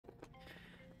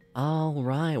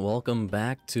Alright, welcome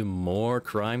back to more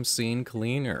Crime Scene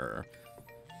Cleaner.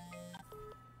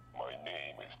 My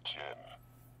name is Jim.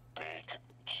 Big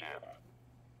Jim.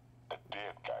 The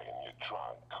dead guy in your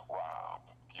trunk, Rob,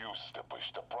 used to push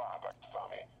the product for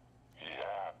me. He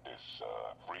had this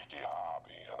freaky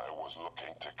hobby, and I was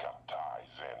looking to cut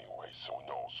ties anyway, so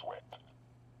no sweat.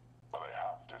 But I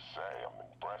have to say, I'm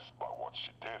impressed by what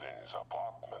she did in his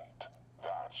apartment.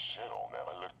 That shit'll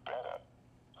never look better.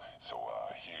 So,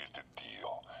 here's the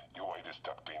deal. You either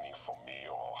stop cleaning for me,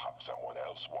 or I'll have someone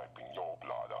else wiping your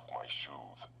blood off my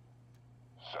shoes.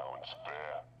 Sounds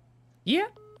fair?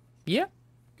 Yeah.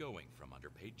 Going from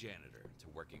underpaid janitor to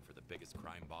working for the biggest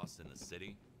crime boss in the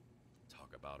city?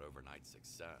 Talk about overnight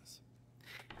success.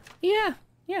 Yeah.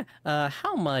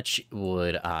 How much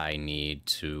would I need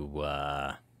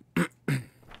to,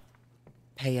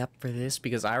 pay up for this?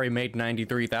 Because I already made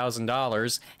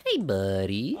 $93,000. Hey,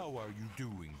 buddy. How are you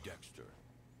doing, Dexter?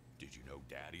 Did you know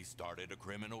Daddy started a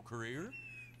criminal career?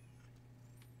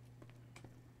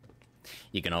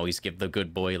 You can always give the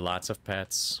good boy lots of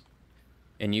pets.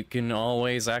 And you can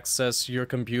always access your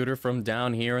computer from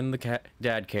down here in the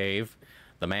dad cave,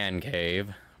 the man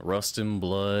cave, Rust and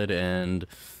Blood, and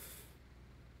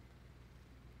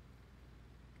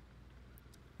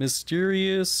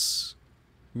mysterious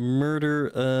murder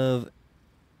of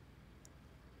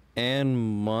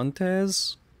Anne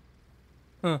Montez?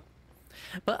 Huh.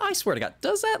 But I swear to God,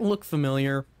 does that look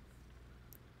familiar?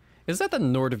 Is that the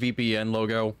NordVPN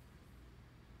logo?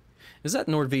 Is that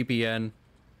NordVPN?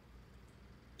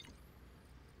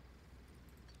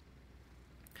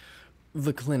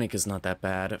 The clinic is not that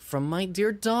bad. From my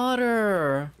dear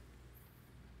daughter.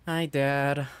 Hi,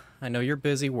 Dad. I know you're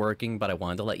busy working, but I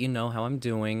wanted to let you know how I'm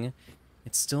doing.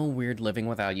 It's still weird living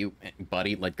without you.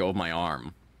 Buddy, let go of my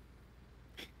arm.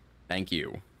 Thank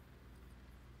you.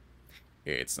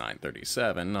 It's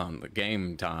 9:37 on the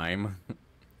game time.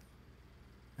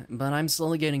 But I'm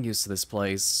slowly getting used to this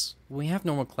place. We have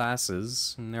normal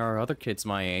classes, and there are other kids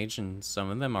my age, and some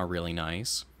of them are really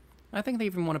nice. I think they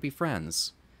even want to be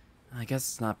friends. I guess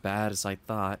it's not bad as I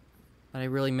thought, but I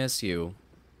really miss you.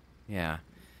 Yeah.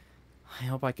 I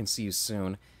hope I can see you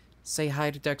soon. Say hi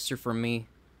to Dexter for me.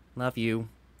 Love you.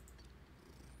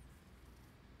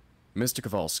 Mr.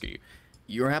 Kowalski,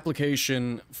 your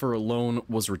application for a loan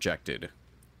was rejected.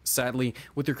 Sadly,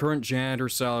 with your current janitor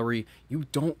salary, you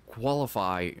don't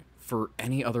qualify for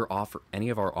any of our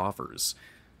offers.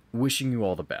 Wishing you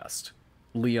all the best.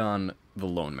 Leon, the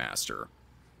Loan Master.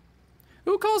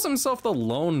 Who calls himself the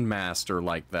Loan Master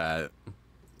like that?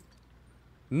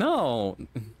 No.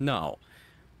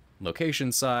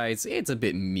 Location size, it's a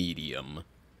bit medium.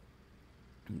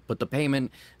 But the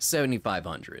payment,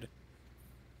 $7,500.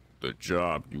 The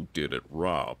job you did at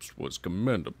Rob's was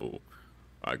commendable.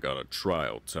 I got a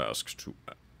trial task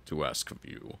to ask of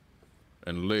you.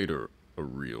 And later, a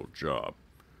real job.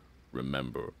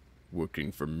 Remember,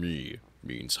 working for me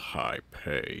means high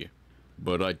pay.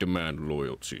 But I demand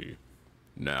loyalty.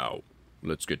 Now,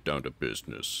 let's get down to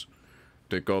business.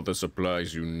 Take all the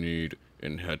supplies you need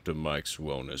and head to Mike's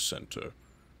Wellness Center.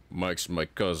 Mike's my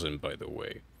cousin, by the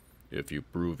way. If you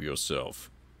prove yourself,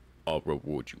 I'll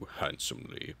reward you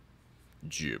handsomely.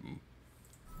 Jim.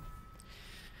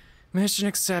 Mission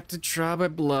accepted, trial by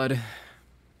blood.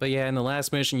 But yeah, in the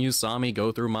last mission you saw me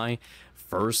go through my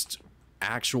first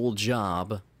actual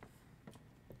job.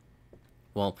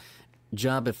 Well,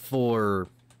 job before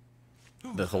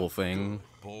the whole thing.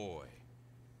 Good boy.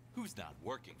 Who's not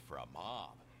working for a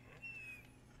mob?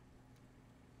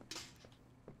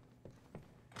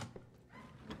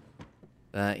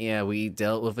 Yeah, we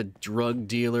dealt with a drug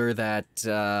dealer that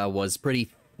was pretty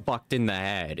fucked in the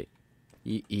head.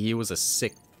 He was a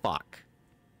sick fuck.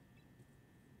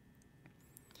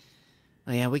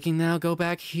 Oh, yeah, we can now go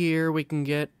back here. We can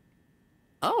get...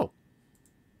 Oh!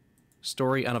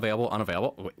 Story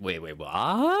unavailable. Wait,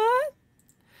 what?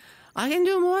 I can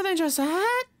do more than just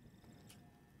that?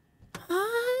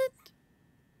 What?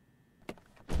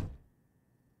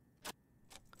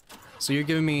 So you're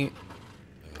giving me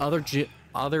other...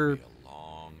 A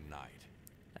long night.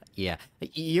 Yeah,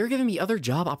 you're giving me other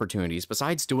job opportunities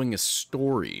besides doing a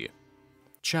story.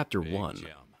 Chapter Big 1. Jim,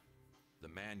 the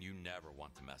man you never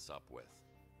want to mess up with,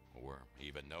 or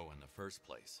even know in the first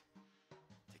place.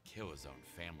 To kill his own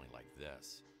family like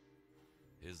this,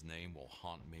 his name will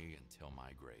haunt me until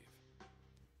my grave.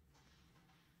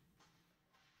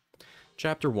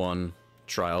 Chapter 1.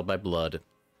 Trial by Blood.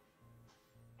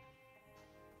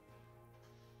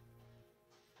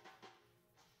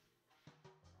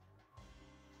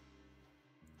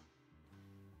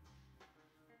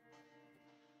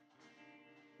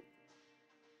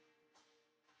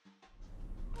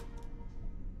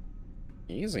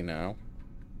 Easy now.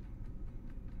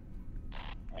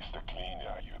 Mr. Cleaner,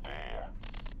 are you there?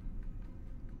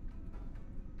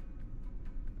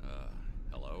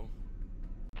 Hello?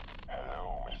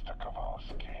 Hello, Mr.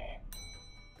 Kowalski.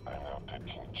 I'm now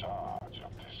taking charge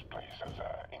of this place as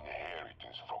an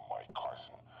inheritance from my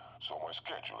cousin, so my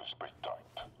schedule is pretty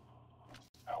tight.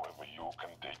 However, you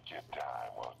can take your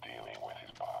time while dealing with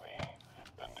his body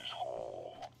and this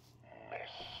whole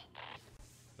mess.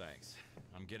 Thanks.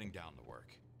 I'm getting down to work.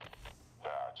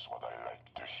 That's what I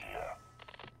like to hear.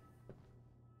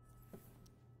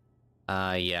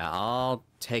 Yeah, I'll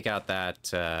take out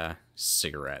that,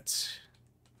 cigarette.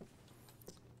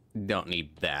 Don't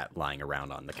need that lying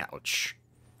around on the couch.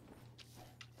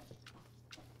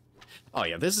 Oh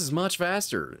yeah, this is much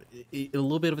faster. A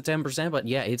little bit of a 10%, but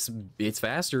yeah, it's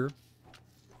faster.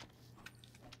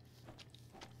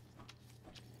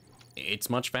 It's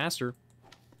much faster.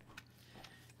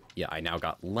 Yeah, I now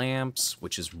got lamps,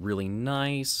 which is really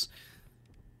nice.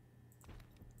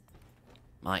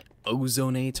 My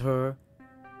ozonator.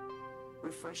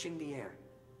 Refreshing the air.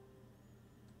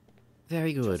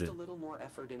 Very good. Just a little more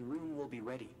effort and room will be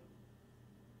ready.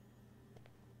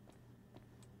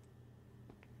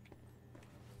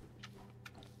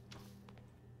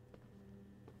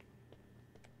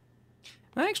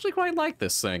 I actually quite like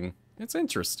this thing. It's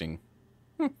interesting.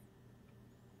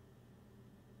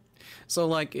 So,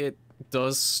 like, it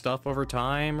does stuff over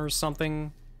time or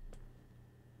something?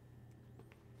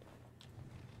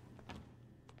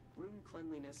 Room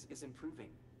cleanliness is improving.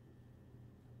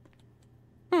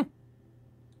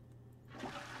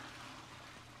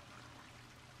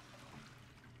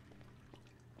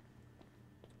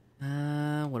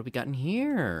 What have we got in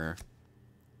here?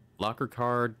 Locker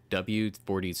card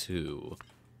W42.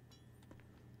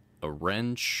 A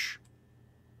wrench.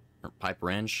 Or pipe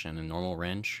wrench and a normal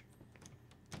wrench.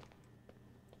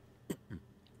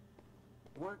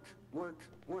 Work, work,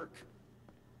 work.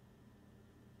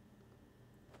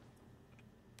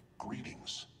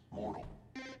 Greetings, mortal.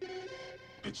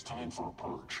 It's time for a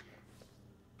purge.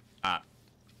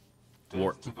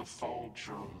 War- Death to the foul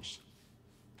germs.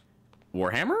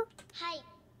 Warhammer?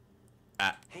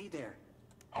 Hey there.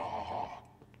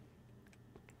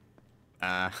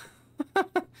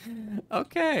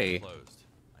 Okay. Closed.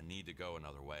 I need to go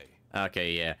another way.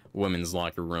 Okay, yeah. Women's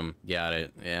locker room. Got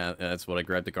it. Yeah, that's what I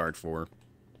grabbed the card for.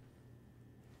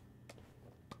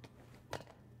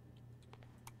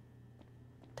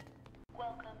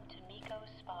 Welcome to Miko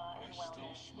Spa and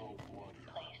Wellness,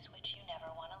 place which you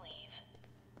never want to leave.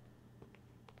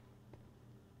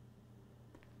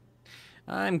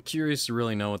 I'm curious to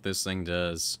really know what this thing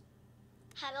does.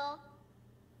 Hello?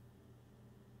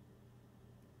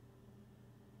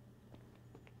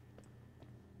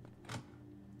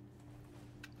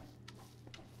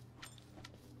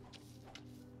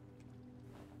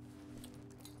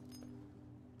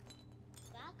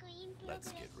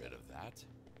 Let's get rid of that.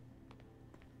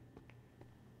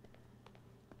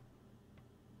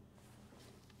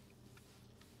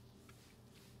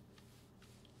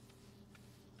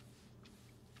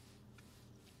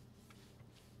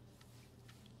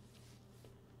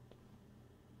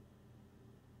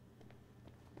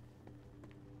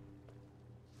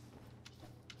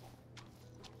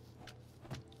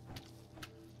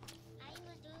 I'm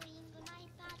doing my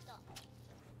part.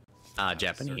 Search the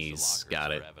Japanese. lockers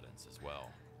Got for it. evidence as well.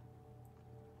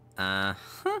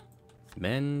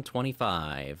 Men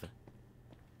 25.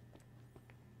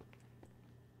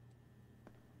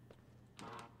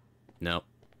 Nope.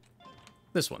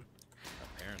 This one.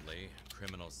 Apparently,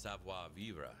 criminal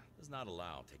savoir-vivre does not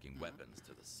allow taking weapons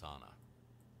to the sauna.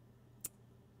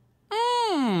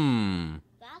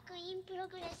 Work in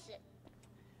progress.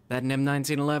 That an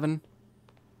M1911?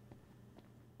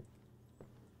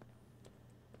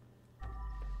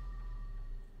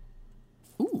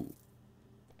 Ooh.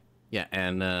 Yeah,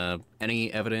 and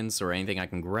any evidence or anything I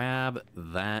can grab,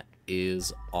 that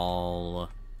is all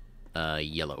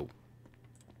yellow.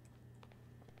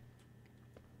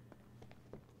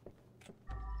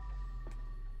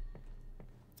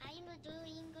 I'm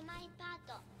doing my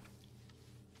part.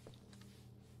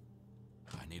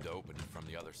 I need to open it from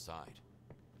the other side.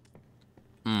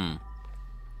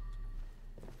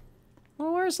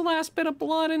 Well, where's the last bit of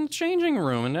blood in the changing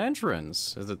room and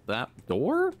entrance? Is it that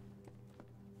door?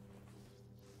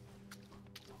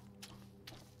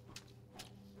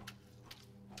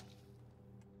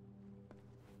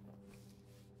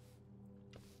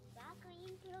 Work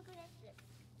in progress.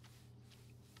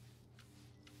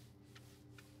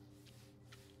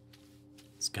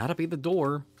 It's gotta be the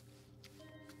door.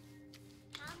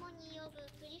 Harmony of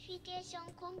purification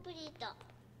complete.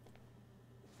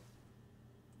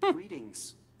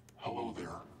 Greetings. Hello there.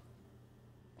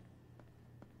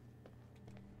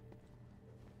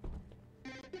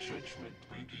 Judgment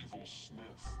medieval sniff.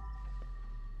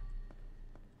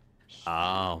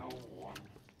 Oh. No one.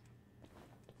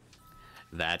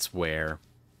 That's where.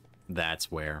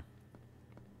 That's where.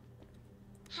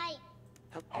 はい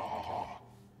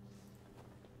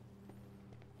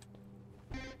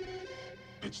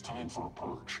It's time for a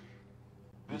purge.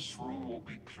 This room will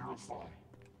be purified.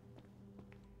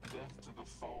 Death to the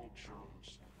foul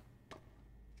germs.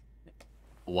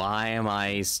 Why am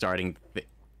I starting...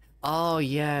 Oh,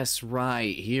 yes,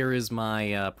 right. Here is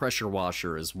my pressure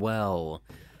washer as well.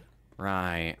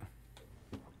 Right.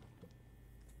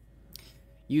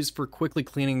 Used for quickly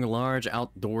cleaning large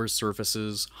outdoor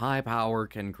surfaces, high power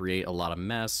can create a lot of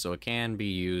mess, so it can be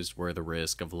used where the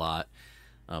risk of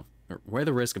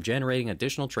generating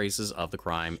additional traces of the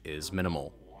crime is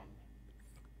minimal.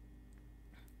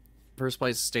 First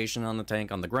place a station on the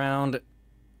tank on the ground,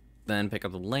 then pick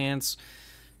up the lance.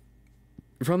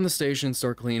 From the station,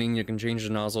 start cleaning. You can change the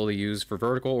nozzle to use for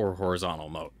vertical or horizontal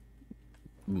mode.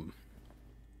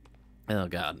 Oh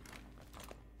god.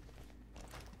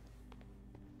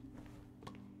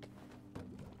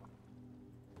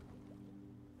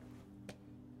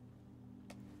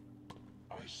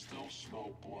 I still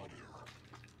smell blood here.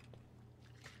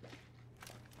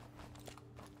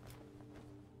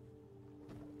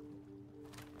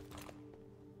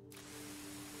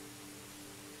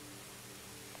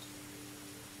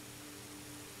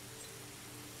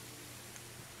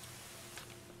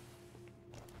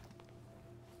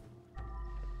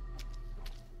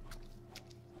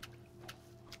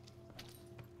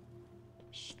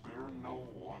 Spare no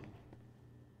one.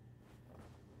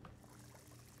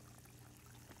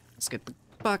 Let's get the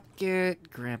bucket,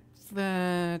 grab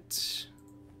that.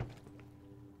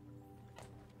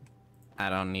 I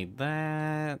don't need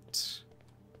that.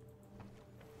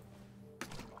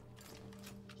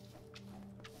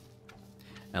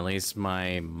 At least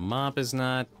my mop is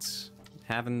not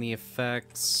having the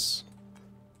effects.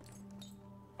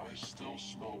 I still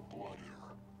smell blood here.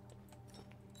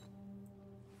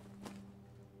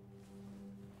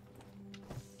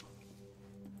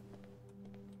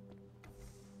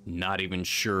 Not even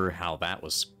sure how that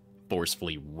was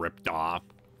forcefully ripped off.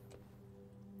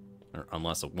 Or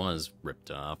unless it was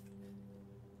ripped off.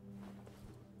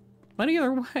 But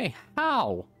either way,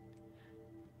 how?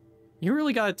 You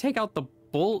really gotta take out the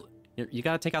bolt. You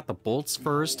gotta take out the bolts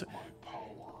first. My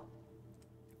power.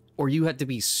 Or you had to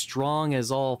be strong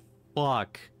as all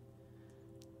fuck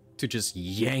to just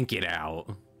yank it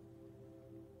out.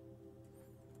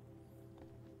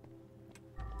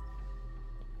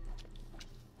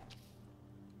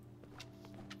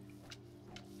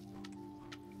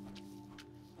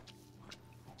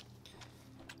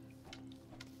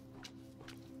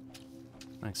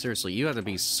 Like, seriously, you have to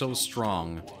be so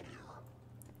strong.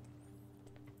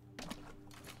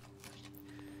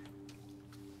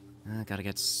 I gotta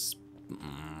get...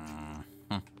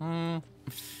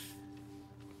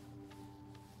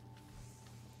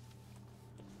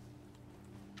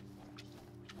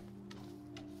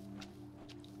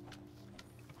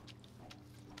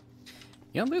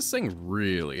 You know, this thing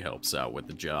really helps out with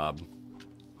the job.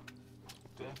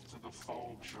 Death to the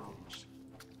foul germs.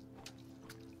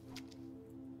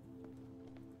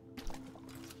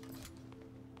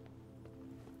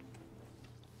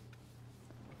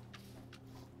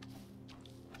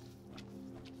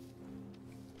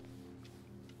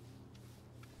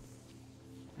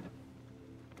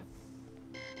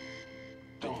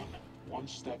 Done. One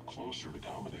step closer to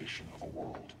domination of a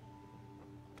world.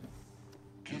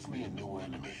 Give me a new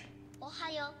enemy. お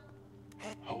はよ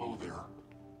Hello there.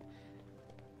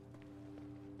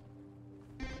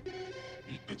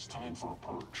 It's time for a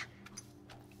purge.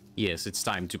 Yes, it's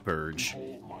time to purge.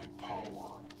 Hold my power.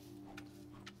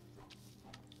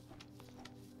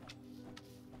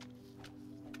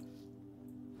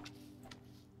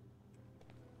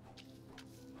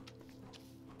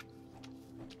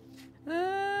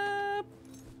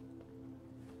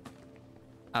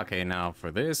 Okay, now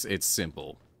for this, it's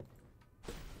simple.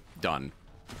 Done.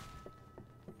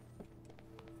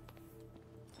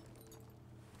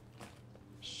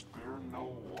 Spare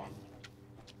no one.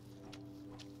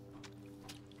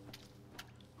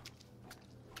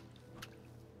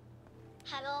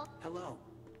 Hello Hello.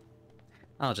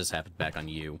 I'll just have it back on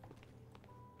you.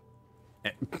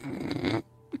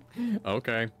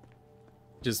 Okay.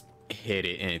 Just hit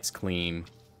it and it's clean.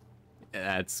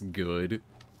 That's good.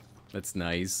 That's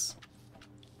nice.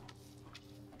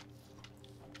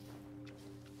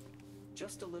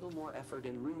 Just a little more effort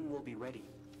and room will be ready.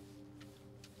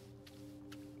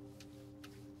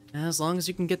 As long as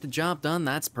you can get the job done,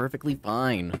 that's perfectly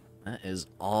fine. That is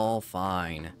all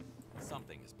fine.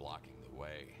 Something is blocking the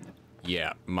way.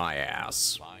 Yeah, my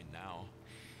ass. Fine now.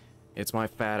 It's my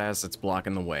fat ass that's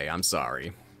blocking the way. I'm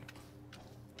sorry.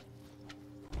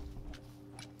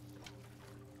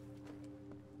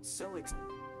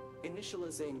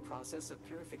 Initializing process of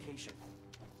purification.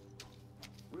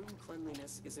 Room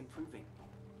cleanliness is improving.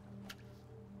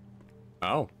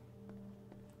 Oh.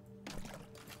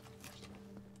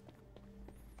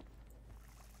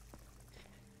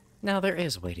 Now there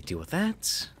is a way to deal with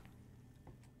that.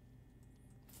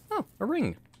 Oh, a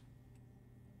ring.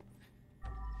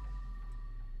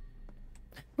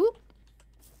 Whoop.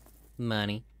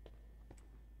 Money.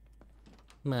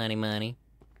 Money, money.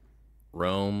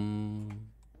 Rome.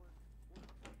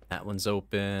 That one's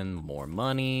open. More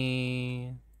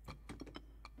money.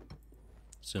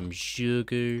 Some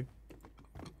sugar.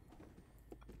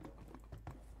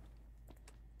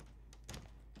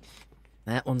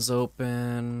 That one's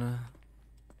open.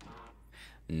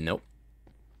 Nope.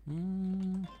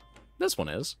 This one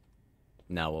is.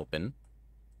 Now open.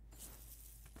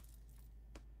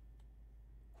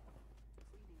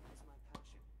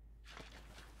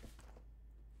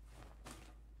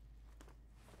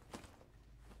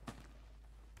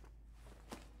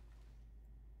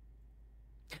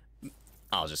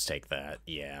 I'll just take that.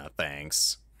 Yeah,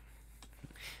 thanks.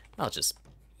 I'll just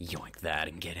yoink that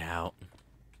and get out.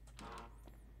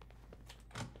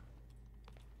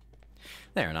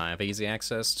 There, and I have easy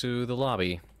access to the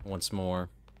lobby once more.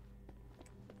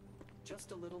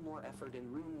 Just a little more effort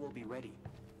and room will be ready.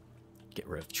 Get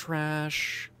rid of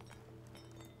trash.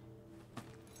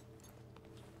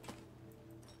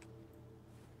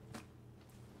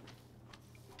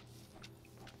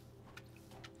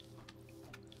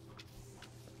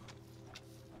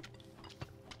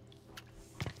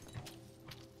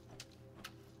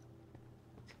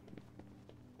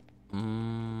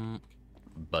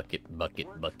 Bucket, bucket,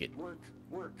 Work, bucket. work,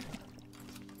 work.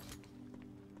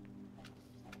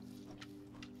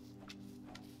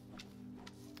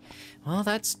 Well,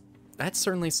 that's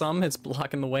certainly some. It's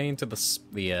blocking the way into the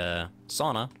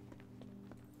sauna.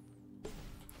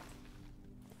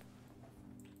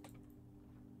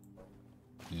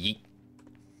 Yeet.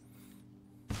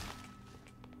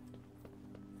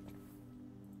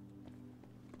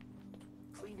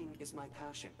 Cleaning is my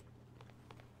passion.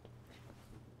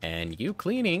 And you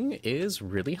cleaning is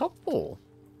really helpful.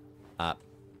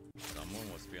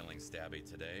 Someone was feeling stabby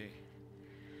today.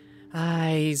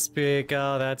 I speak.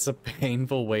 Oh, that's a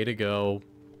painful way to go.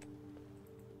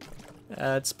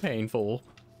 That's painful.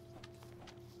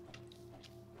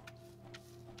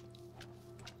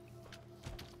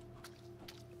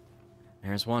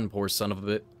 There's one poor son of a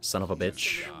bitch. Just a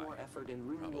little more effort and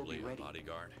room will Probably be a ready.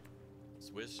 bodyguard.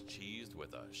 Swiss cheesed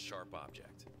with a sharp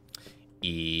object.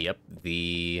 Yep,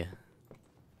 the...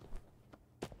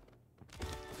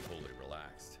 Fully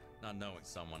relaxed, not knowing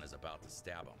someone is about to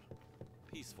stab him.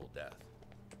 Peaceful death.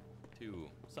 To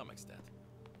some extent.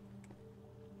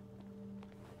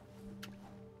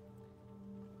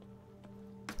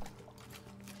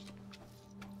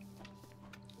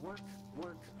 Work,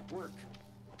 work, work.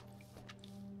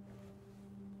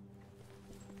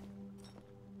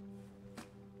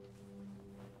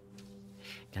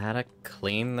 Gotta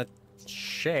clean the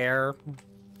chair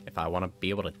if I want to be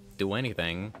able to do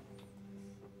anything.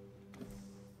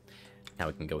 Now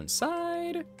we can go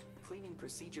inside. Cleaning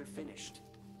procedure finished.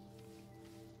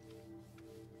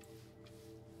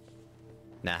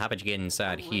 Now, how about you get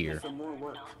inside I'm ready here? for more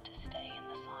work. Not to stay in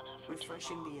the sauna for too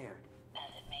Refreshing long, the air.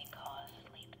 as it may cause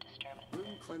sleep disturbances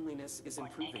Room cleanliness is or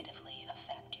improving. negatively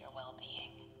affect your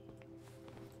well-being.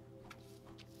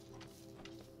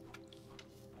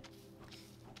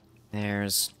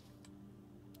 There's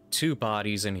 2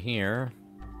 bodies in here.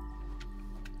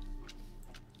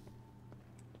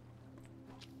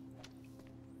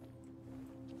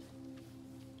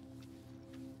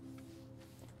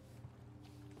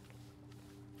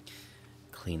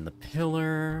 Clean the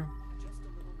pillar. Just a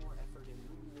little more effort and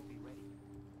room will be ready.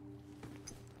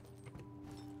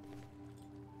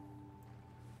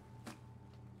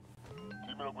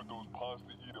 Keeping up with those pasta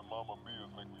eating mama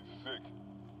meals make me sick.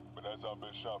 But as I've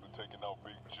been shopping, taking out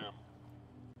Big Jim,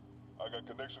 I got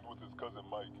connections with his cousin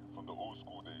Mike from the old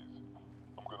school days.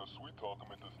 I'm gonna sweet talk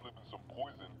him into slipping some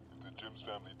poison into Jim's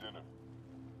family dinner.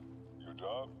 Your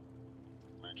job?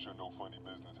 Make sure no funny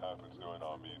business happens during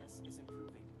our meeting. Is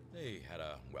improving. They had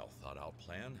a well thought out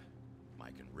plan.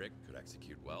 Mike and Rick could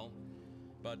execute well,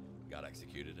 but got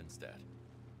executed instead.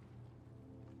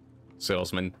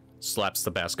 Salesman slaps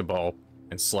the basketball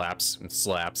and slaps and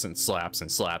slaps and slaps and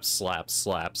slaps, slaps,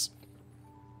 slaps.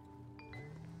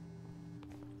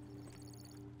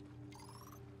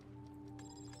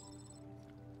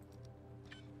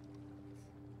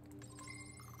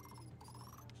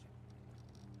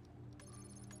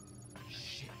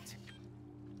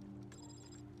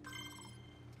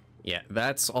 Yeah,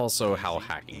 that's also how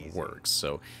hacking works.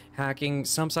 So, hacking,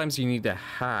 sometimes you need to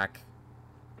hack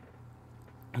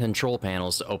control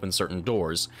panels to open certain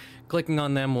doors. Clicking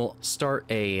on them will start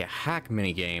a hack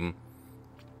minigame,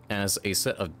 as a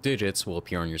set of digits will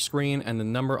appear on your screen, and the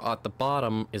number at the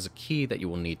bottom is a key that you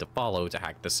will need to follow to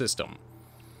hack the system.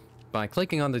 By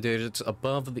clicking on the digits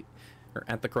above the, or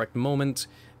at the correct moment,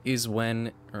 is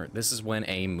when, or this is when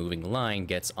a moving line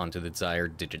gets onto the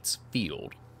desired digits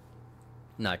field.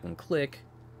 Now I can click,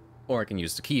 or I can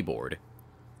use the keyboard,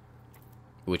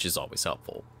 which is always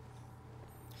helpful.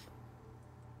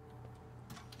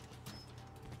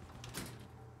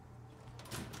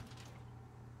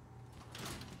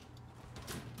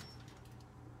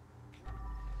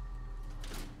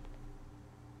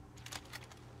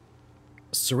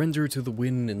 Surrender to the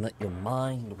wind and let your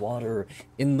mind wander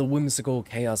in the whimsical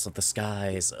chaos of the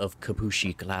skies of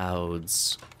Kapushi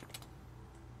clouds.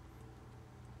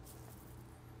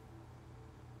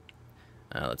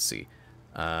 Let's see.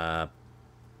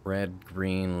 Red,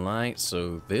 green light.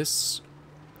 So this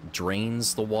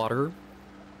drains the water.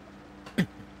 VIP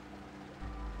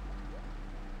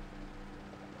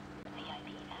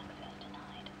access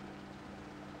denied.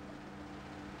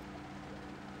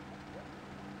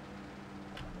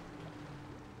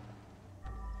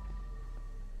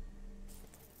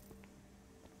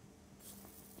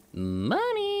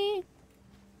 Money!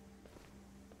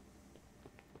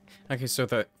 Okay, so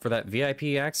for that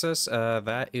VIP access,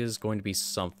 that is going to be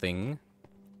something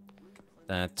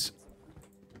that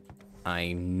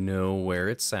I know where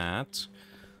it's at.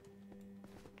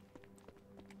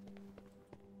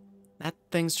 That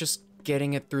thing's just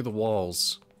getting it through the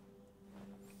walls.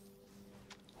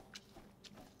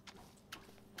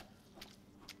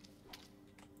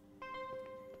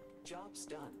 Job's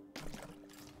done.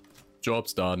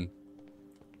 Job's done.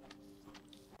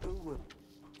 Ooh,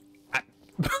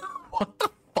 What the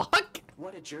fuck?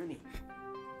 what a journey.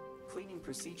 Cleaning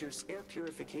procedures, air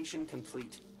purification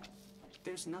complete.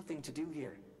 There's nothing to do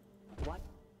here. What?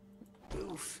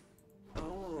 Oof.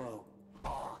 Oh.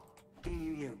 Oh.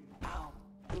 You. Ow.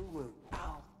 Ooh.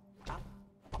 Ow. Ow.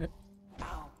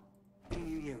 Ow.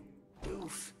 You.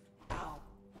 Oof. Ow.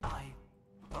 I.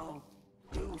 Oh.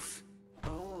 Oof.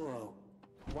 Oh.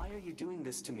 Why are you doing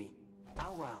this to me?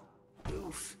 Ow wow.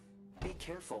 Oof. Be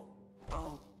careful.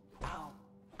 Oh. Ow.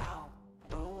 Ow.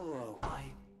 Oh. I.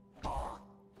 Oh.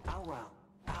 Ow wow.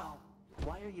 Ow.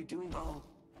 Why are you doing oh?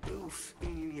 Oof.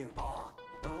 You. Oh.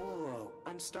 Oh.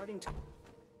 I'm starting to.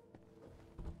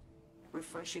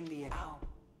 Refreshing the ow.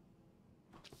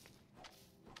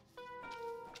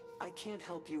 I can't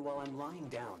help you while I'm lying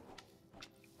down.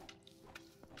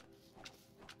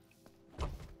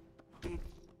 Beep.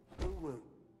 Ooh.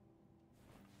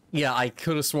 Yeah, I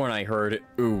could have sworn I heard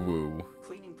ooh woo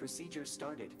Cleaning procedure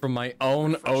started. from my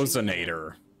own Refreshing the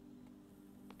ozonator.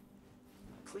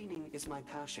 Cleaning is my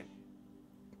passion.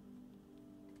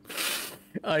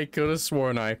 I could have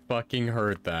sworn I fucking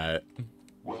heard that.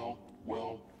 Well.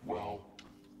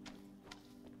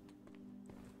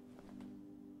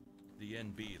 The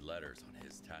NB letters on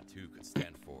his tattoo could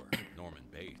stand for Norman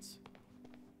Bates.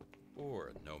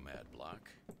 Or Nomad Block,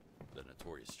 the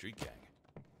notorious street gang.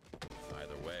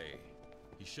 Either way,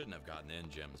 he shouldn't have gotten in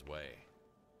Jim's way.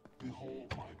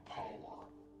 Behold my power.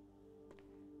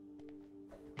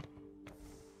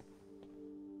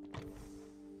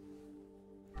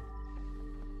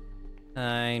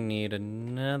 I need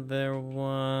another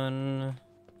one.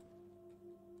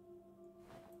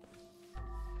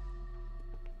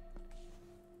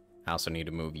 I also need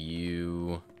to move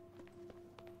you.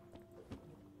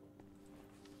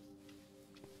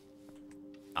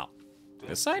 Oh,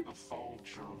 this side? The foul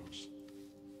germs.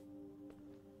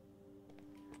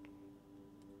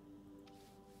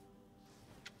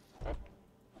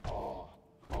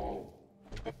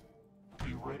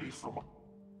 Be ready for my...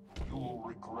 You will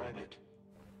regret it.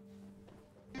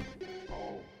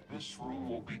 Oh, this room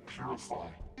will be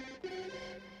purified.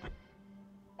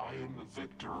 I am the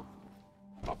victor.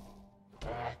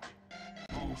 Back.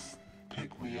 Oof.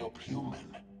 Pick me up,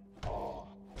 human.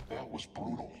 That was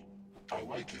brutal. I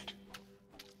like it.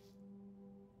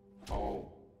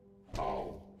 Oh.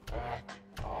 Back.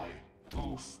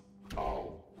 Oof.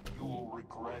 You will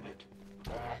regret it.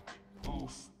 Back.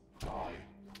 Oof.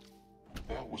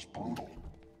 That was brutal.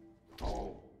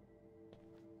 Oh.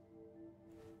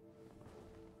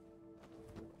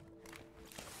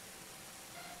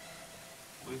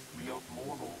 Lift me up,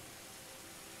 mortal.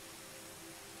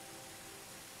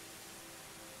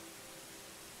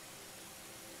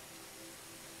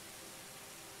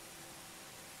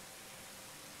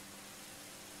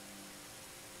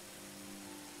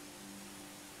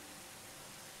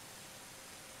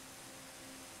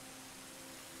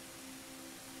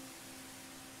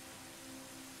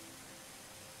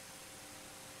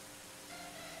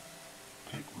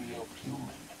 Pick me up, human.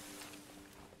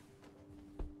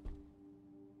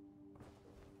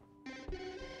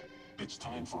 It's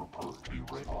time for a perk. Be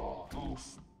ready. Oh,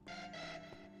 oof.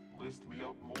 Lift me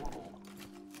up, mortal.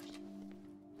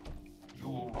 You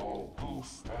will oh,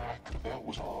 oof. Back. That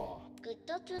was all. Good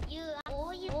to you.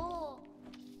 Oh, you. Oh.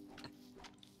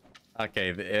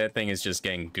 Okay, the thing is just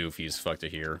getting goofy as fuck to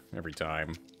hear every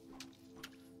time.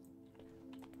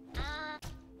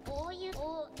 Oh, you.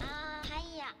 Oh,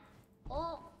 hiya.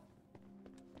 Oh.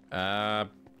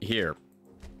 Here.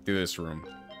 Do this room.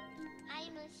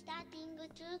 I'm starting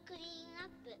to clean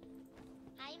up.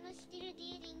 I'm still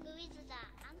dealing with the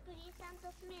unpleasant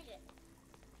smell.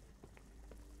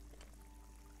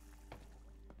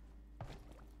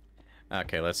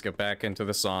 Okay, let's get back into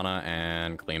the sauna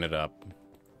and clean it up.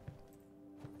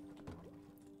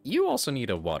 You also need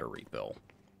a water refill.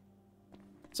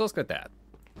 So let's get that.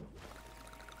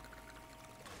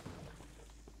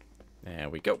 There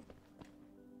we go.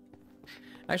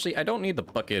 Actually, I don't need the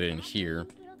bucket in here.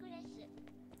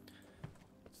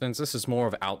 Since this is more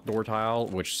of outdoor tile,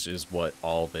 which is what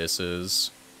all this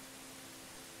is.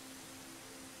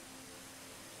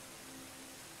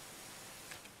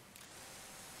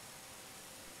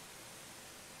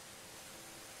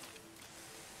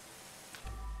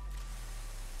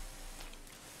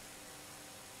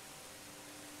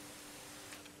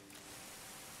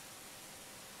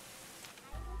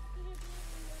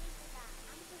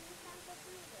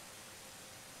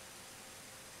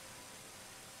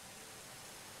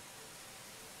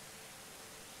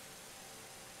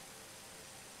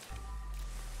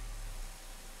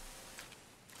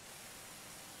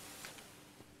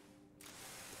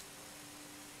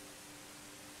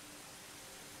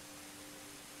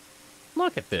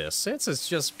 Look at this. It's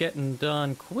just getting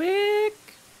done quick.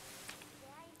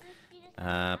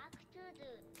 Hello,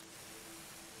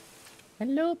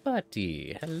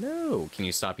 buddy. Hello. Can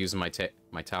you stop using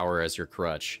my tower as your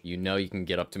crutch? You know you can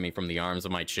get up to me from the arms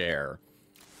of my chair.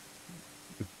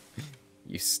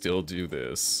 You still do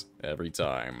this every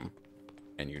time.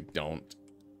 And you don't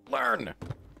learn.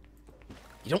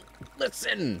 You don't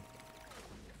listen.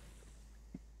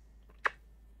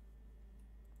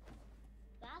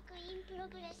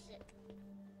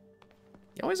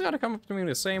 You always gotta come up to me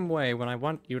the same way when I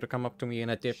want you to come up to me in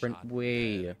a different Shot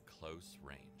way. at close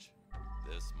range.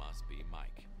 This must be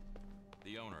Mike,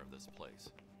 the owner of this place.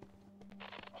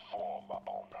 Former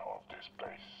owner of this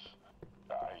place.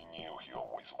 I knew he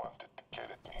always wanted to get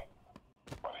at me.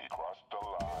 But he crossed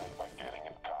the line by getting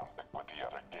in contact with the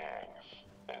other gangs.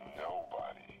 And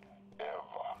nobody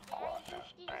ever crosses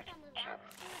Big Jim.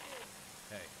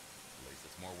 Hey, at least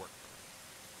it's more work.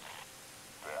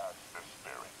 That's the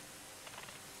spirit.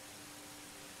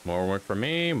 More work for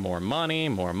me, more money,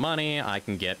 more money. I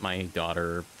can get my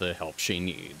daughter the help she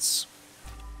needs.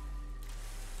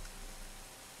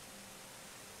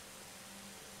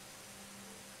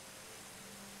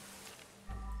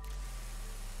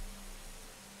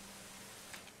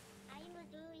 I'm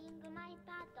doing my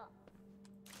part.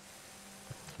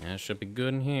 Yeah, should be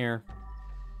good in here.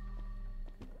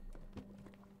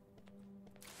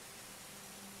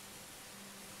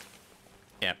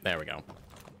 Yep, there we go.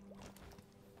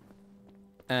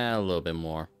 A little bit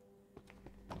more.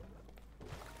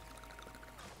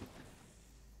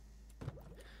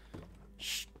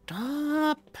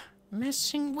 Stop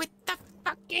messing with the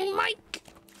fucking mic.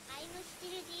 I'm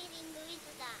still dealing with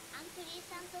the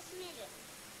unpleasant smell.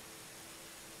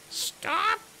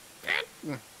 Stop it.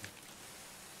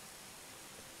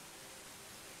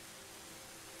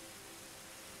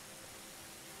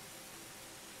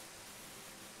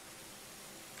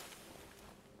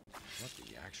 What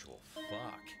the actual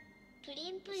fuck?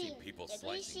 Clean, See clean. people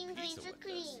slicing Everything pizza is with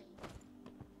clean.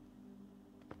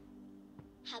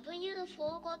 this. Have you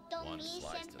forgotten One me,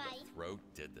 slice to senpai? the throat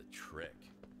did the trick.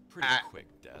 Pretty quick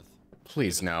death.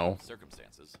 Please, given no. the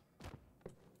circumstances.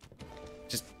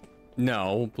 Just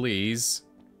no, please.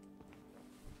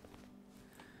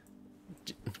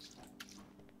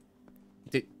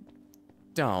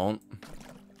 Don't.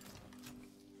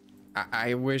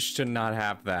 I wish to not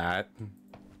have that.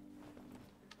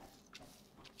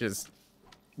 Just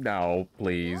no,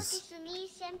 please. Notice me,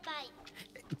 senpai.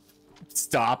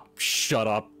 Stop. Shut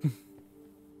up.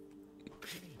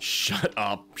 Shut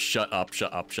up. Shut up.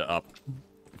 Shut up. Shut up.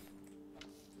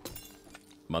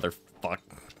 Motherfuck.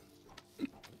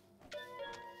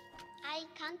 I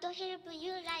can't help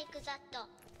you like that.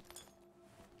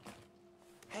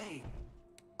 Hey,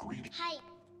 Greedy. Hi.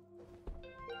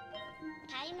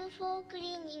 Time for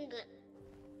cleaning.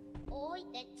 Oh,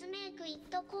 let's make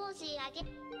it cozy again.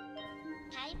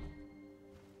 Time.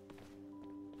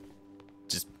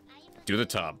 Just I'm Do the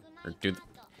tub. Or do the...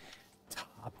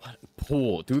 Tub?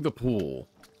 Pool. Do the pool.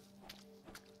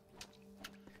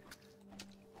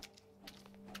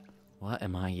 What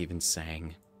am I even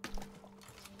saying?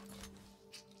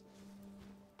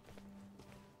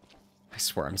 I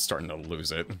swear I'm starting to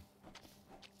lose it.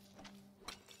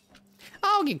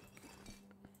 Oh, you...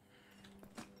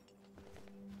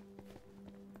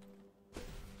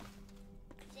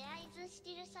 There is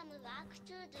still some work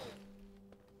to do.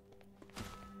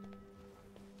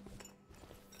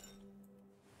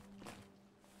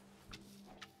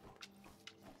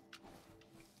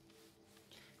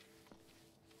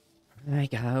 I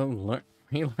gotta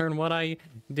relearn what I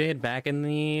did back in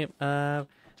the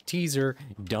teaser.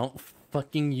 Don't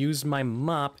fucking use my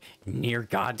mop near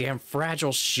goddamn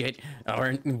fragile shit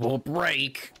or it will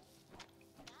break.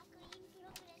 Work in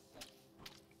progress.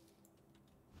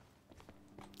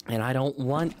 And I don't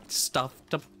want stuff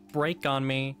to break on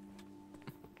me.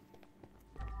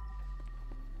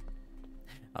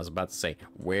 I was about to say,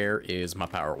 where is my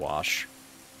power wash?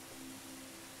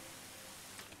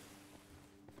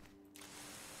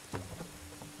 I'm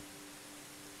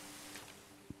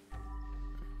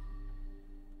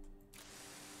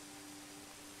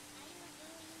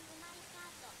doing my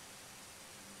part.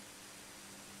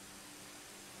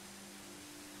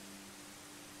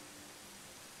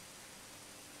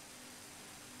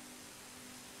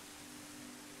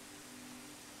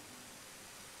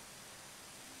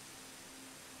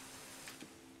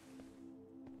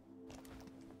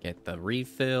 Get the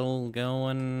refill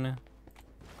going.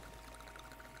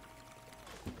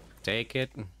 Take it.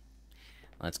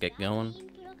 Let's get going. Work in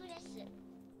progress.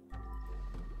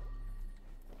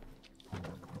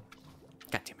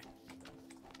 God damn it.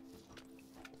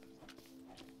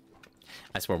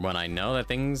 I swear, when I know that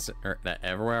things are, that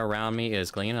everywhere around me is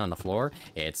clean on the floor,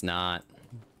 it's not.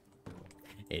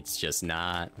 It's just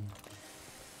not.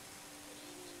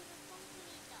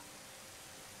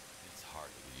 It's hard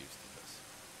to get used to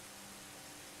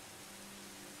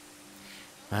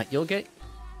this. You'll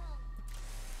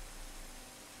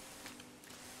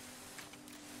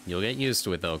get used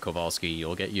to it though, Kowalski.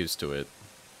 You'll get used to it.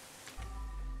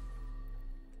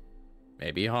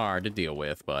 May be hard to deal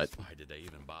with, but Why did they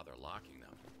even bother locking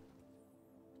them?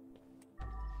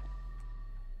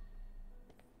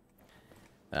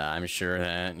 I'm sure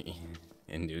that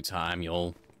in due time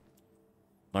you'll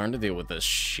learn to deal with this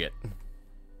shit. Have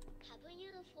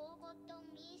you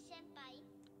forgotten me, senpai?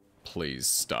 Please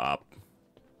stop.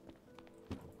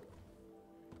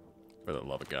 For the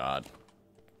love of God.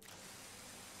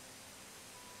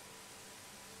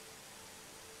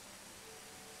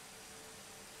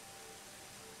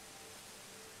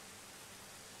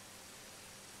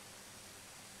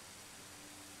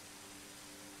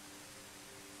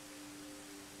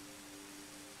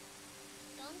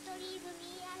 Don't leave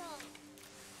me alone.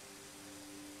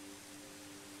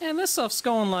 Man, this stuff's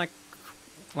going like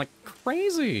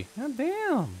crazy. God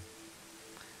damn.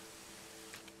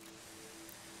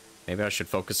 Maybe I should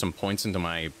focus some points into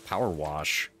my power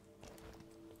wash.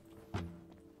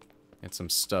 Get some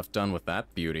stuff done with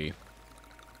that beauty.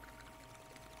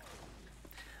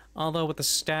 Although with the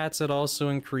stats, it also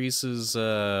increases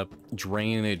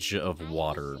drainage of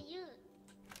water. I miss you.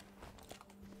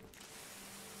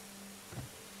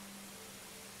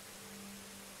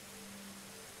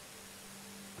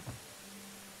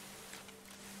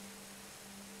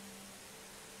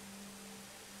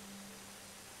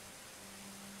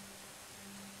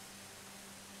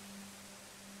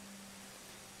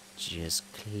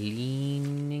 Just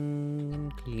cleaning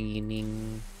and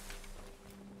cleaning.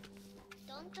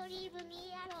 Don't leave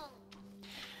me alone.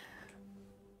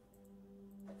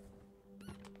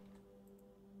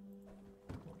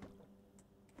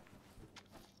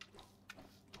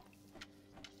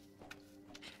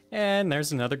 And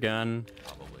there's another gun.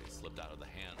 Probably slipped out of the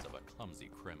hands of a clumsy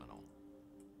criminal.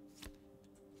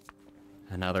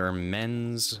 Another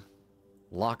men's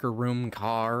locker room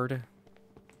card.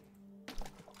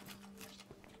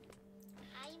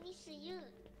 I miss you.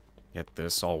 Get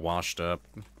this all washed up.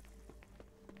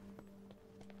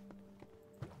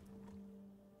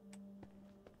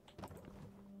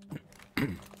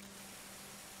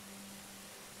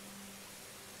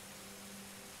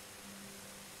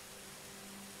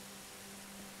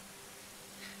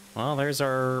 Well, there's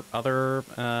our other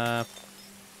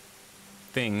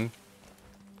thing.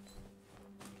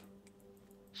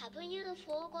 Have you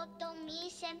forgotten me,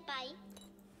 senpai?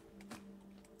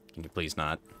 Can you please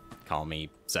not call me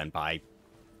senpai?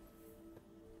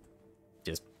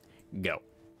 Just go.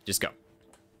 Just go.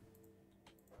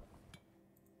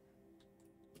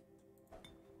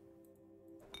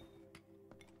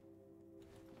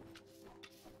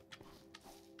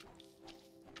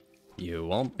 You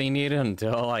won't be needed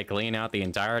until I clean out the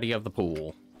entirety of the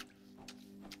pool.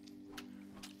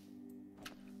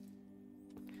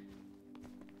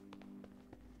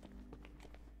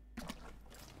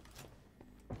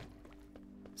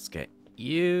 Let's get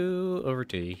you over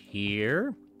to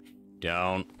here.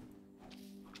 Don't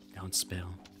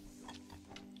spill.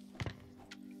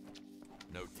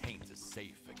 No taint is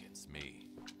safe against me.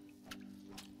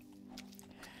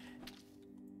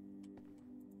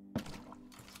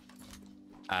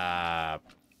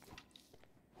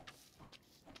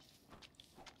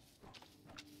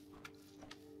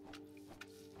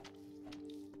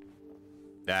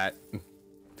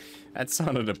 That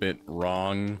sounded a bit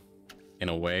wrong in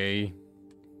a way.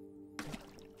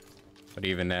 But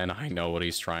even then, I know what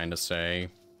he's trying to say.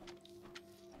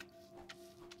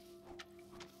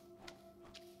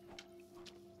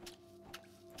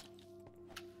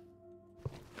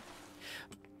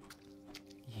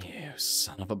 You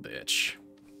son of a bitch.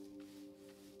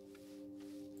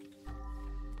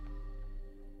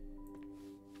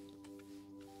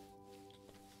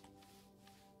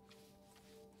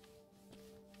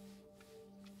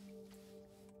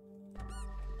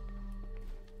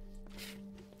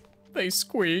 They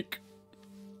squeak.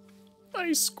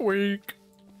 They squeak.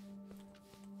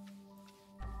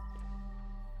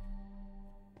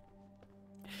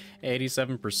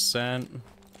 %87%.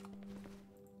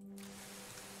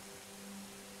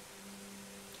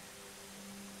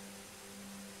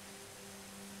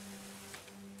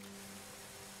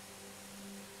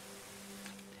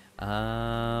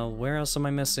 Where else am I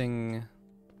missing?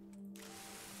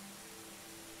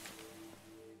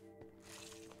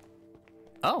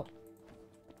 Oh.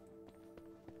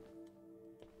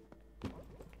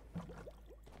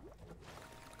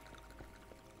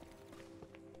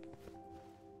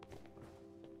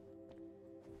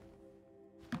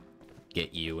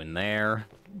 Get you in there.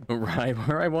 Right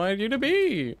where I wanted you to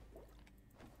be.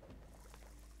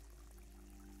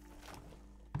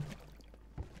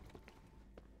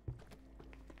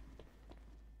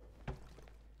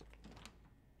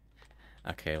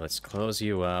 Okay, let's close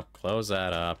you up. Close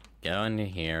that up. Go into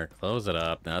here. Close it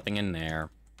up. Nothing in there.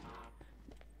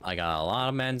 I got a lot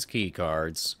of men's key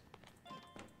cards.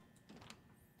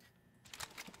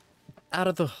 Out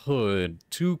of the hood.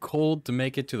 Too cold to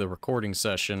make it to the recording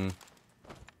session.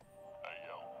 Hey,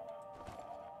 yo.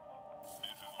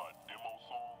 This is my demo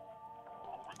song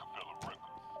for Rockefeller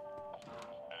Records.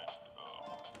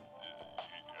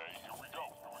 And, hey, here we go.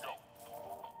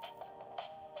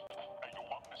 Hey, yo,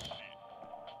 I'm the shit.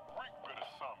 Rick better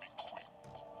sign me quick.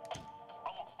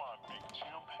 I'ma find Big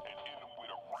Jim and end him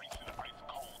with a rice and ice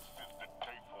cold since the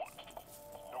day one.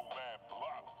 No man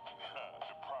block.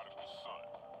 The prodigal son.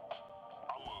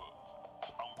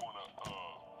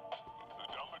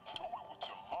 I'ma do it with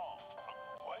your mom.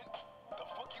 What? The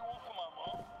fuck you want from my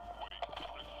mom? Wait,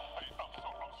 hey, I'm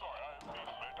sorry, I didn't mean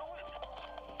it, man. Don't hit me.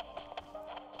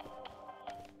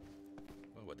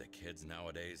 What would the kids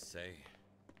nowadays say?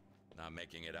 Not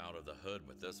making it out of the hood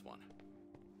with this one.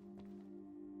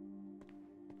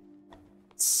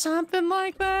 Something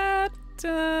like that.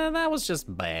 That was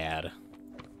just bad.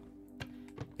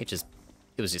 It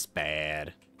was just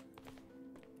bad.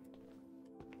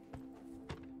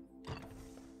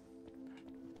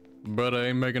 But I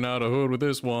ain't making out a hood with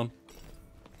this one.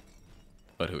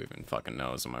 But who even fucking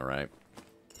knows, am I right?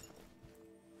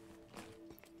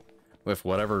 With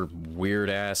whatever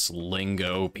weird-ass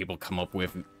lingo people come up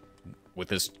with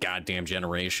this goddamn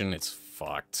generation, it's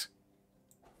fucked.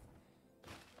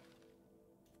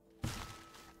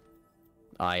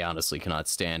 I honestly cannot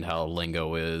stand how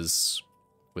lingo is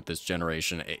with this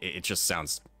generation. It just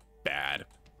sounds bad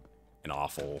and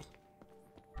awful.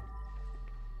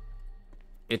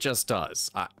 It just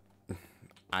does.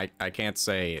 I can't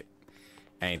say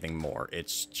anything more.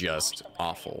 It's just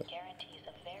awful. Guarantees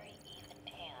a very even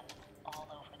tan all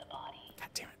over the body. God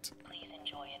damn it. Please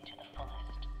enjoy it to the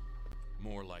fullest.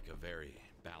 More like a very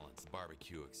balanced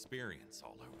barbecue experience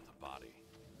all over the body.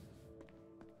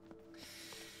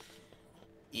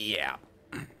 Yeah.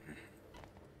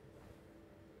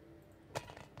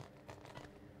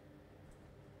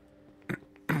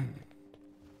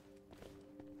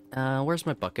 Where's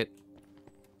my bucket?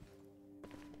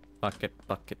 Bucket.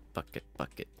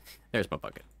 There's my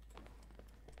bucket.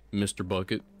 Mr.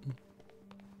 Bucket.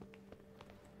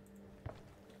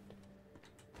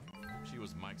 She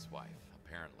was Mike's wife,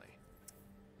 apparently.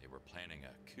 They were planning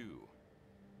a coup,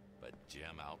 but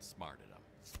Jim outsmarted him.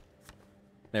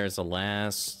 There's a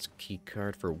last key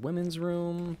card for women's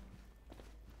room.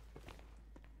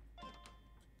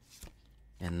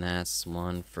 And that's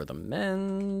one for the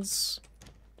men's.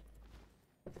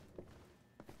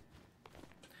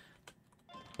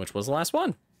 which was the last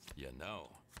one. You know,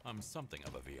 I'm something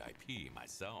of a VIP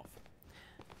myself.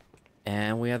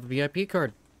 And we have the VIP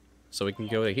card. So we can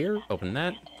go to here, open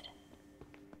that,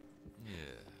 Yeah,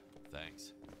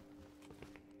 thanks.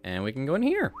 and we can go in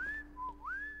here.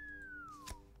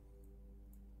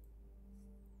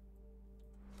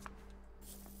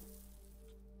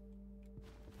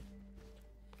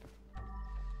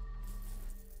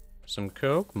 Some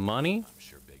Coke, money. I'm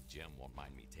sure Big Jim won't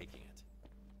mind me taking it.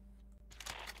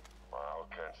 I'll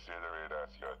consider it as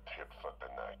your tip for the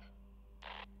night.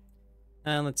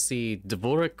 And let's see,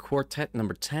 Dvorak Quartet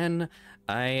number 10,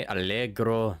 Ai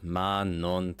allegro ma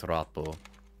non troppo.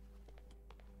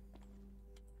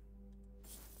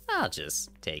 I'll just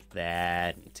take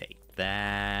that, and take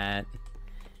that,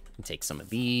 and take some of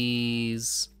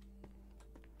these.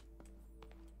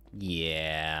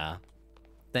 Yeah.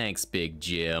 Thanks, Big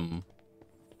Jim.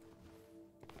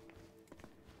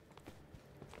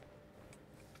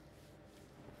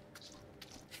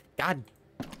 God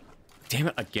damn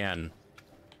it again.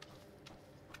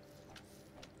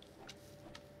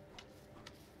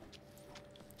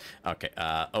 Okay,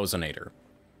 Ozonator.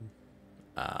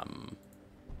 I'm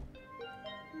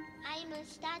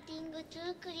starting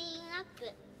to clean up.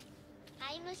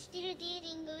 I'm still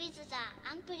dealing with the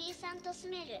unpleasant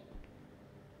smell.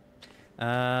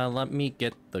 Let me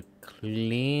get the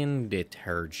clean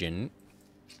detergent.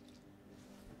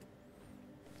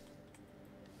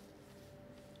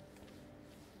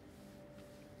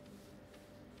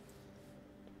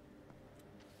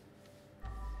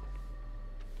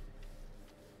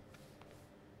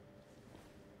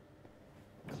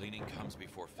 Cleaning comes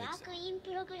before Work fixing. in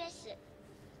progress.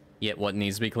 Yet what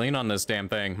needs to be cleaned on this damn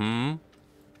thing, hmm?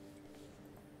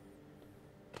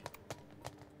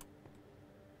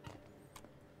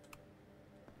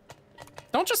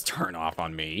 Don't just turn off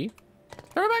on me.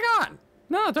 Turn it back on.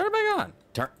 No, turn it back on.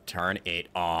 Turn it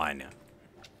on.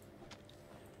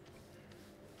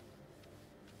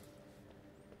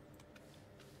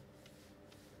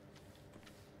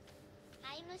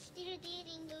 I'm still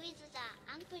dealing with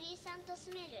the unpleasant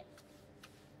smell.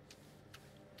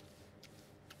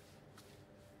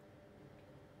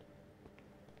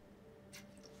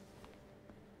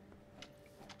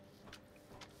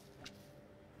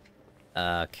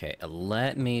 Okay,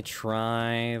 let me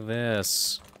try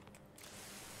this.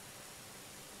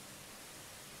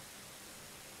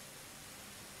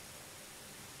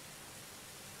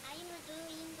 I'm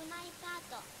doing my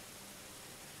part.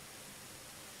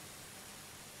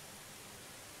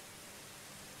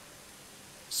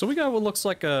 So we got what looks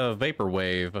like a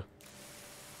vaporwave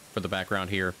for the background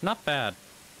here. Not bad.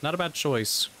 Not a bad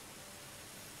choice.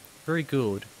 Very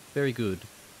good. Very good.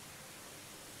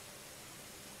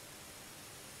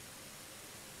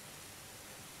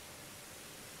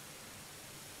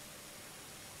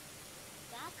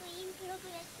 Work in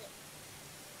progress.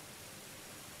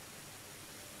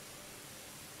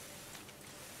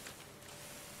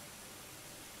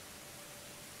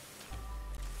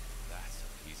 That's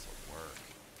a piece of work.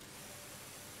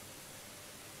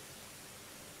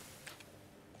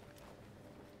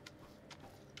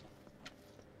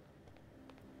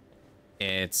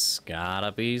 It's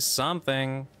gotta be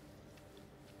something.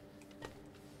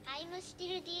 I'm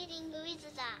still dealing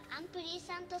with the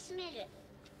unpleasant smell.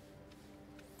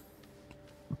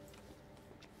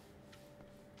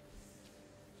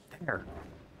 There.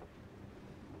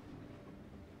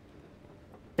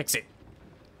 Fix it.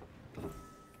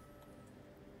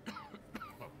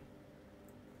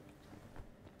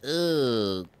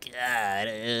 Oh, God.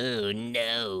 Oh,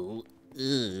 no.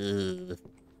 Ugh.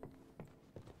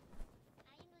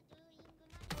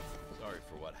 Sorry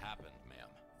for what happened, ma'am.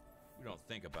 We don't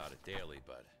think about it daily,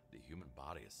 but the human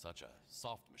body is such a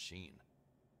soft machine.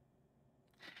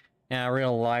 Yeah,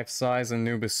 real life-size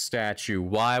Anubis statue.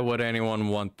 Why would anyone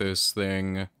want this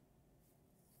thing?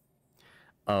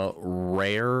 A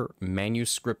rare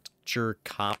manuscripture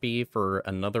copy for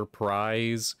another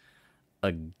prize.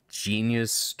 A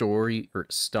genius story or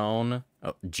stone.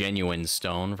 Oh, genuine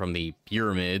stone from the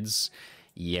pyramids.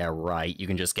 Yeah, right. You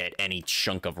can just get any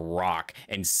chunk of rock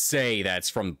and say that's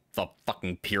from the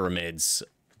fucking pyramids.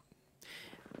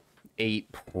 A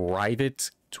private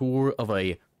tour of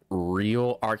a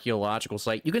real archaeological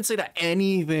site. You can say that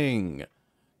anything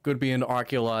could be an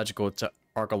archaeological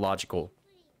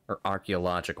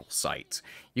site.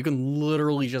 You can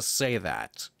literally just say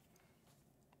that.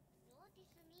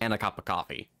 And a cup of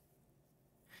coffee.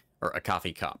 Or a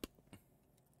coffee cup.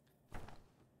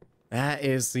 That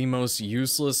is the most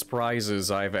useless prizes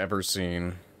I've ever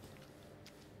seen.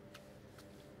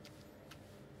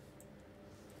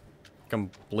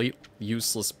 Complete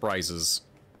useless prizes.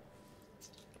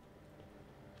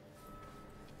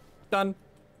 Done.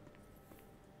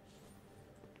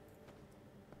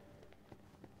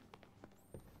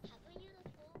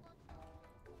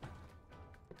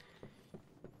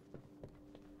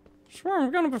 Swear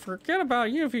I'm gonna forget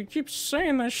about you if you keep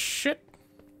saying this shit.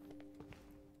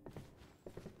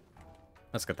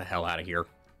 Let's get the hell out of here.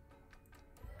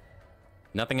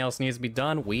 Nothing else needs to be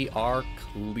done. We are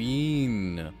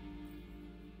clean.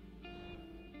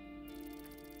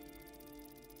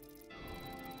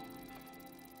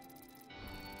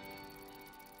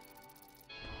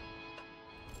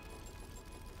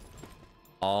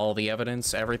 All the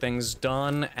evidence, everything's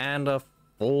done, and a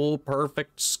full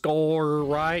perfect score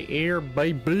right here,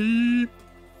 baby.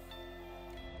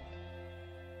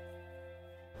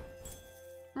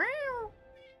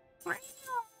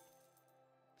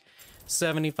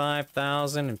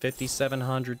 75,000 and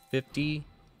 5,750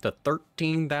 to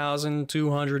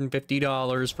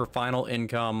 $13,250 for final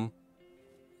income.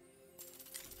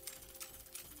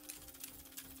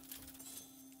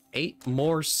 8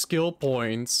 more skill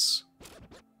points.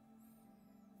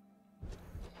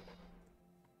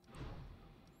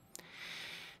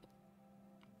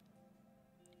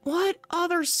 What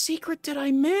other secret did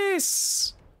I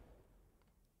miss?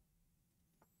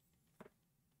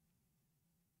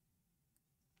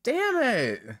 Damn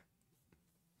it!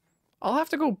 I'll have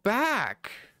to go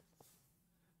back.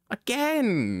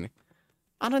 Again.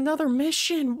 On another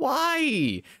mission.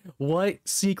 Why? What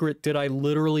secret did I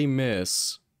literally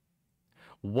miss?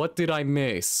 What did I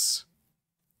miss?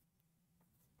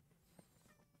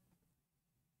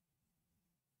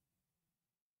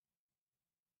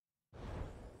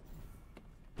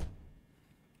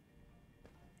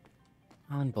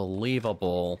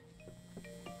 Unbelievable.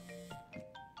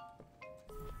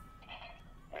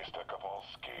 Mr.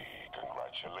 Kowalski,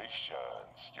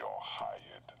 congratulations. You're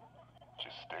hired.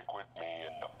 Just stick with me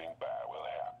and nothing bad will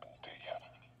happen to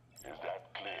you. Is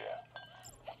that clear?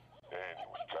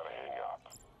 Anyway, gotta hang up.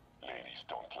 Ladies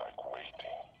don't like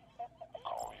waiting.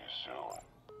 Call you soon.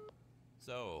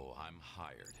 So, I'm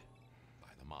hired by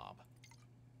the mob.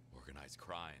 Organized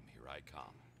crime, here I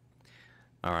come.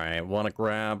 Alright, want to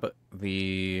grab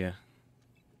the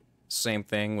same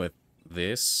thing with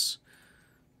this.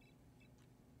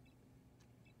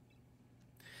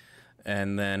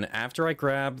 And then after I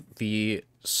grab the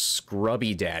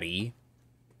Scrubby Daddy,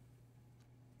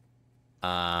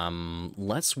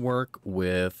 let's work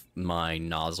with my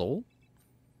nozzle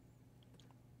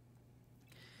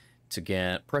to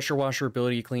get pressure washer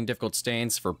ability to clean difficult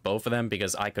stains for both of them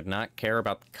because I could not care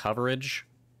about the coverage.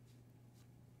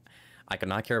 I could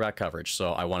not care about coverage,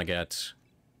 so I want to get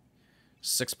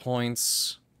 6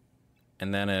 points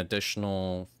and then an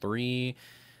additional 3.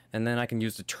 And then I can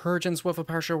use detergents with a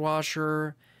pressure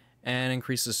washer and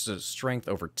increases the strength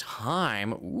over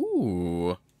time.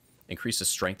 Ooh. Increases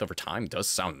strength over time does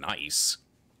sound nice.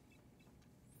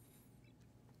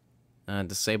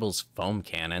 Disables foam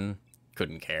cannon.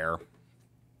 Couldn't care.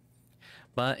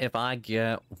 But if I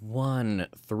get 1,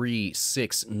 3,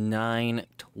 6, 9,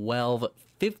 12,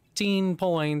 15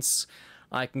 points,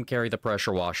 I can carry the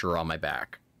pressure washer on my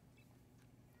back.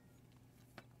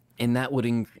 And that would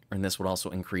and this would also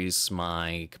increase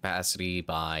my capacity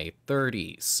by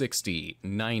 30, 60,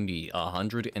 90,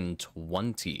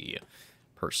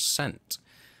 120%.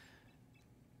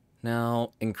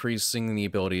 Now, increasing the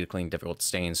ability to clean difficult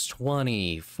stains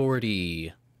 20,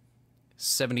 40,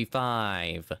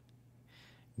 75,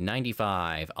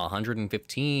 95,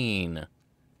 115,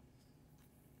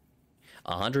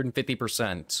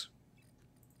 150%,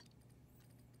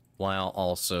 while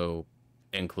also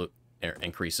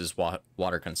increases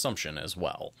water consumption as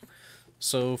well.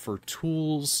 So for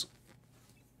tools,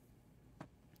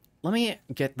 let me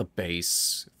get the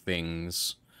base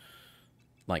things,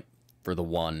 like for the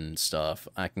one stuff.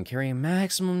 I can carry a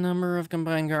maximum number of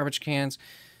combined garbage cans.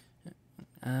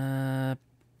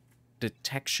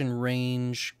 Detection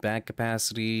range, bag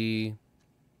capacity.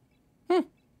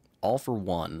 All for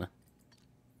one.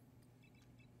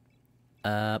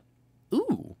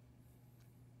 Ooh.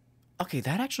 Okay,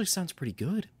 that actually sounds pretty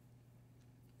good.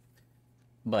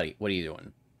 Buddy, what are you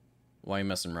doing? Why are you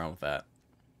messing around with that?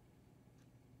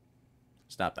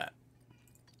 Stop that.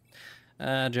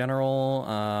 General,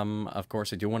 of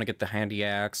course I do want to get the handy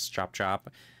axe, chop chop.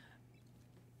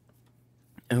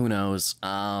 Who knows?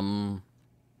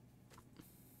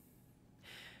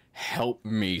 Help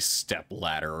me,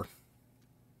 stepladder.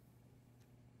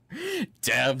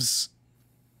 Devs.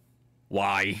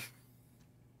 Why?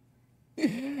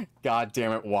 God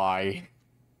damn it, why?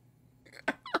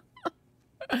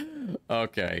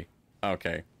 Okay.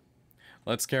 Okay.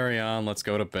 Let's carry on. Let's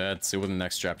go to bed. See where the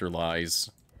next chapter lies.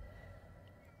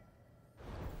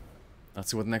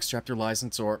 Let's see what the next chapter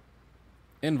license or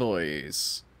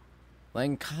invoice.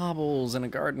 Laying cobbles in a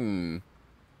garden.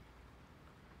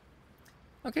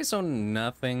 Okay, so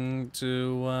nothing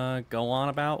to go on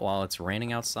about while it's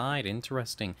raining outside.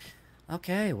 Interesting.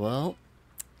 Okay, well,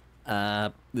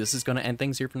 this is going to end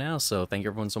things here for now. So thank you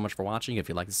everyone so much for watching. If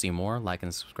you'd like to see more, like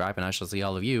and subscribe, and I shall see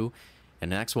all of you in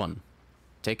the next one.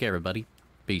 Take care, everybody.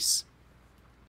 Peace.